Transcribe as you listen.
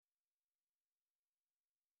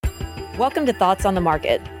Welcome to Thoughts on the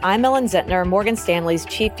Market. I'm Ellen Zentner, Morgan Stanley's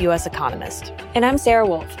chief U.S. economist. And I'm Sarah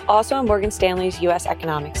Wolfe, also on Morgan Stanley's U.S.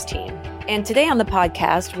 economics team. And today on the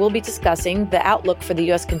podcast, we'll be discussing the outlook for the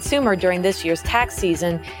U.S. consumer during this year's tax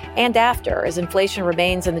season and after, as inflation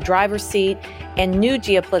remains in the driver's seat and new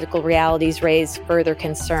geopolitical realities raise further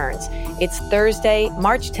concerns. It's Thursday,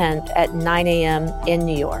 March 10th at 9 a.m. in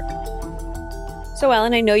New York. So,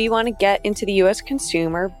 Ellen, I know you want to get into the U.S.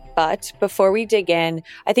 consumer, but before we dig in,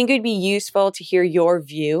 I think it would be useful to hear your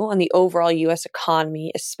view on the overall U.S.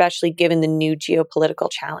 economy, especially given the new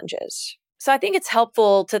geopolitical challenges. So I think it's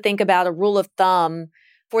helpful to think about a rule of thumb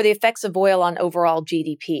for the effects of oil on overall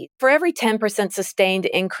GDP. For every 10% sustained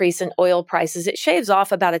increase in oil prices, it shaves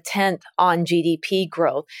off about a tenth on GDP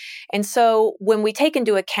growth. And so when we take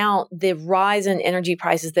into account the rise in energy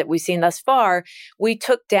prices that we've seen thus far, we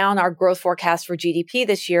took down our growth forecast for GDP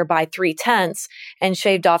this year by 0.3 and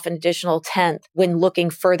shaved off an additional tenth when looking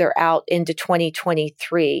further out into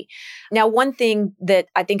 2023. Now, one thing that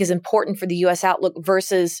I think is important for the U.S. outlook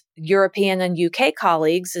versus European and U.K.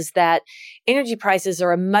 colleagues is that energy prices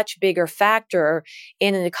are a much bigger factor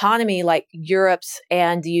in an economy like Europe's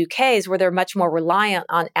and the UK's, where they're much more reliant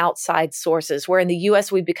on outside sources, where in the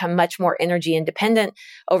US we've become much more energy independent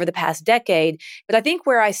over the past decade. But I think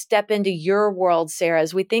where I step into your world, Sarah,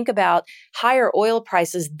 is we think about higher oil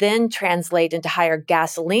prices then translate into higher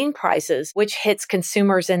gasoline prices, which hits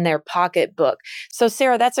consumers in their pocketbook. So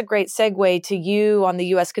Sarah, that's a great segue to you on the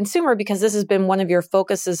US consumer, because this has been one of your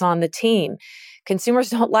focuses on the team. Consumers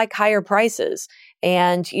don't like higher prices.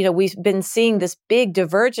 And, we've been seeing this big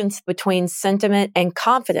divergence between sentiment and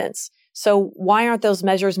confidence. So why aren't those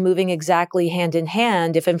measures moving exactly hand in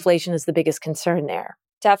hand if inflation is the biggest concern there?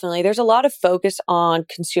 Definitely. There's a lot of focus on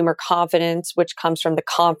consumer confidence, which comes from the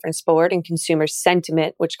Conference Board, and consumer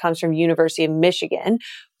sentiment, which comes from University of Michigan.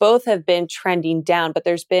 Both have been trending down, but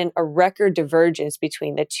there's been a record divergence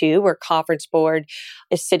between the two, where Conference Board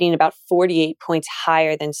is sitting about 48 points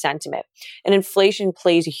higher than sentiment. And inflation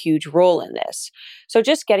plays a huge role in this. So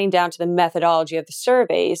just getting down to the methodology of the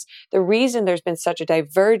surveys, the reason there's been such a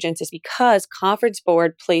divergence is because Conference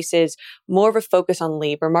Board places more of a focus on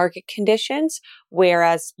labor market conditions,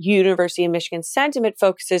 whereas University of Michigan sentiment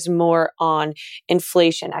focuses more on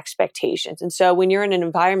inflation expectations. And so when you're in an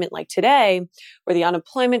environment like today, where the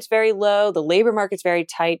unemployment's very low, the labor market's very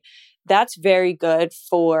tight, that's very good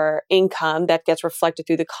for income that gets reflected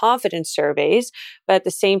through the confidence surveys. But at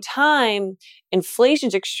the same time,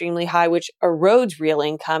 inflation's extremely high, which erodes real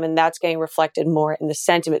income, and that's getting reflected more in the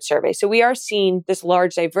sentiment survey. So we are seeing this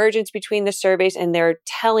large divergence between the surveys, and they're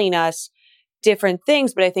telling us different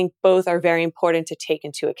things, but I think both are very important to take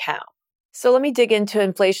into account. So let me dig into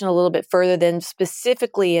inflation a little bit further, then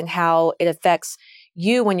specifically in how it affects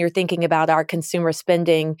you when you're thinking about our consumer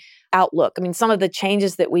spending outlook. I mean, some of the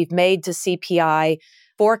changes that we've made to CPI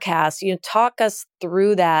forecasts, talk us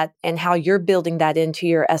through that and how you're building that into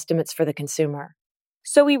your estimates for the consumer.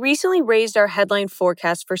 So we recently raised our headline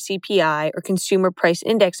forecast for CPI, or Consumer Price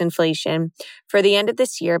Index inflation, for the end of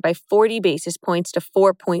this year by 40 basis points to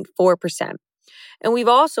 4.4%. And we've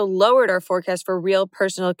also lowered our forecast for real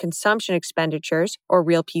personal consumption expenditures, or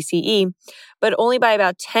real PCE, but only by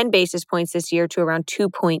about 10 basis points this year to around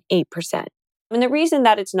 2.8%. And the reason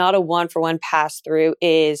that it's not a one-for-one pass-through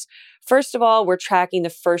is, first of all, we're tracking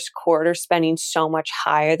the first quarter spending so much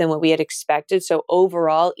higher than what we had expected. So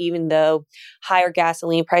overall, even though higher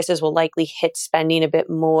gasoline prices will likely hit spending a bit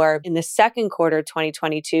more in the second quarter of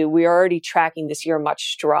 2022, we're already tracking this year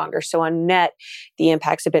much stronger. So on net, the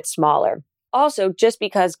impact's a bit smaller. Also, just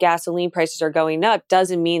because gasoline prices are going up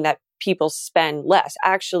doesn't mean that people spend less.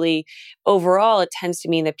 Actually, overall, it tends to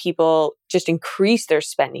mean that people just increase their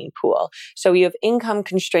spending pool. So you have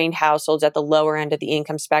income-constrained households at the lower end of the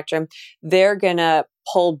income spectrum. They're going to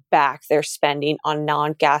pull back their spending on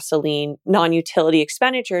non-gasoline, non-utility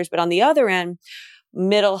expenditures. But on the other end,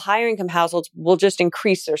 middle, higher income households will just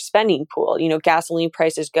increase their spending pool. Gasoline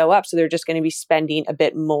prices go up, so they're just going to be spending a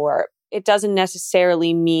bit more. It doesn't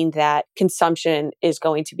necessarily mean that consumption is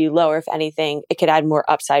going to be lower. If anything, it could add more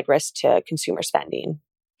upside risk to consumer spending.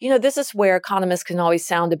 This is where economists can always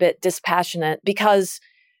sound a bit dispassionate, because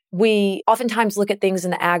we oftentimes look at things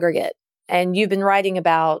in the aggregate. And you've been writing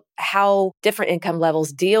about how different income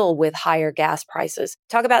levels deal with higher gas prices.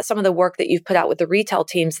 Talk about some of the work that you've put out with the retail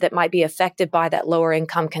teams that might be affected by that lower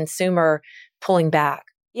income consumer pulling back.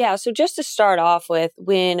 Yeah, so just to start off with,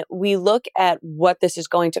 when we look at what this is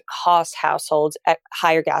going to cost households at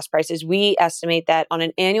higher gas prices, we estimate that on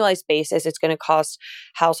an annualized basis, it's going to cost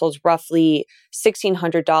households roughly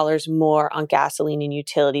 $1,600 more on gasoline and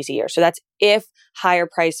utilities a year. So that's if higher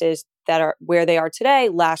prices that are where they are today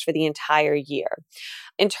last for the entire year.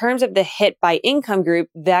 In terms of the hit by income group,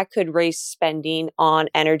 that could raise spending on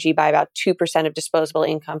energy by about 2% of disposable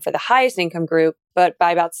income for the highest income group, but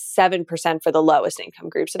by about 7% for the lowest income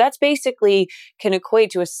group. So that's basically can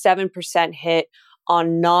equate to a 7% hit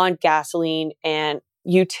on non-gasoline and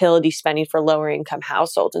utility spending for lower income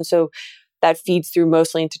households. And so that feeds through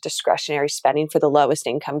mostly into discretionary spending for the lowest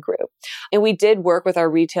income group. And we did work with our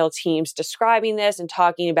retail teams describing this and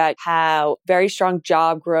talking about how very strong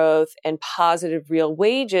job growth and positive real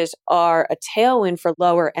wages are a tailwind for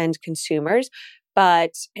lower end consumers,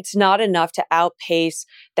 but it's not enough to outpace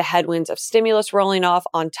the headwinds of stimulus rolling off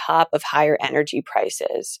on top of higher energy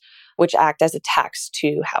prices, which act as a tax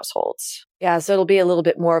to households. Yeah, so it'll be a little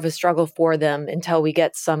bit more of a struggle for them until we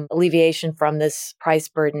get some alleviation from this price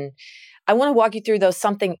burden. I want to walk you through, though,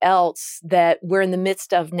 something else that we're in the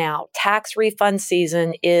midst of now. Tax refund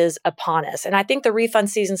season is upon us. And I think the refund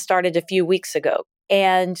season started a few weeks ago.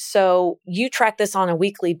 And so you track this on a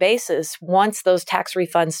weekly basis. Once those tax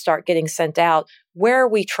refunds start getting sent out, where are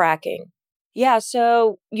we tracking? Yeah,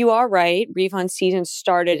 so you are right. Refund season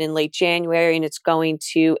started in late January and it's going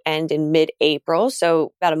to end in mid-April,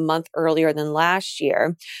 so about a month earlier than last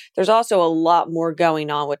year. There's also a lot more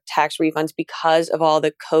going on with tax refunds because of all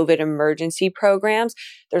the COVID emergency programs.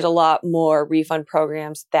 There's a lot more refund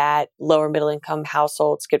programs that lower middle income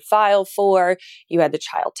households could file for. You had the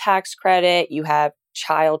child tax credit, you have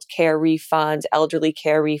child care refunds, elderly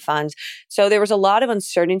care refunds. So there was a lot of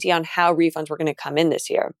uncertainty on how refunds were going to come in this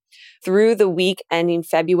year. Through the week ending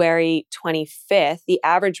February 25th, the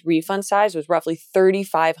average refund size was roughly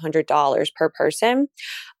 $3,500 per person,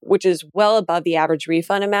 which is well above the average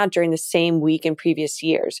refund amount during the same week in previous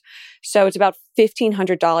years. So it's about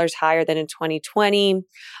 $1,500 higher than in 2020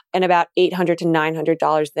 and about $800 to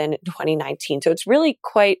 $900 than in 2019. So it's really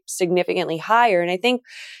quite significantly higher. And I think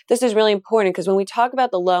this is really important because when we talk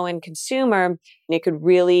about the low-end consumer, it could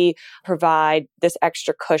really provide this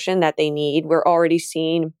extra cushion that they need. We're already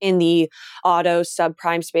seeing in the auto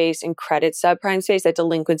subprime space and credit subprime space that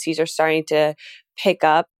delinquencies are starting to pick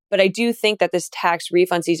up. But I do think that this tax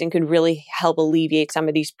refund season could really help alleviate some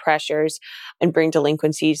of these pressures and bring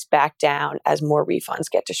delinquencies back down as more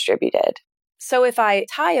refunds get distributed. So if I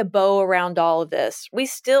tie a bow around all of this, we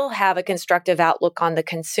still have a constructive outlook on the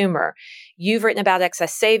consumer. You've written about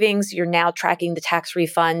excess savings. You're now tracking the tax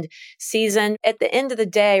refund season. At the end of the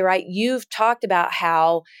day, right, you've talked about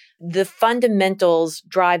how the fundamentals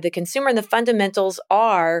drive the consumer, and the fundamentals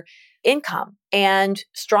are income and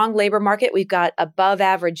strong labor market. We've got above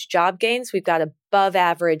average job gains. We've got above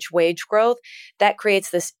average wage growth. That creates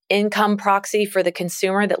this income proxy for the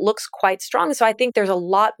consumer that looks quite strong. So I think there's a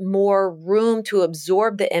lot more room to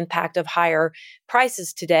absorb the impact of higher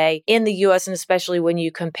prices today in the U.S., and especially when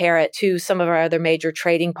you compare it to some of our other major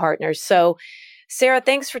trading partners. So Sarah,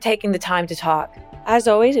 thanks for taking the time to talk. As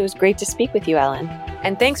always, it was great to speak with you, Ellen.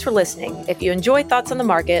 And thanks for listening. If you enjoy Thoughts on the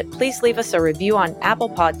Market, please leave us a review on Apple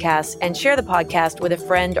Podcasts and share the podcast with a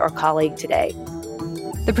friend or colleague today.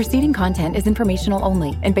 The preceding content is informational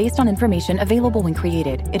only and based on information available when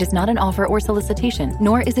created. It is not an offer or solicitation,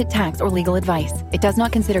 nor is it tax or legal advice. It does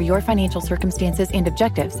not consider your financial circumstances and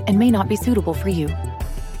objectives and may not be suitable for you.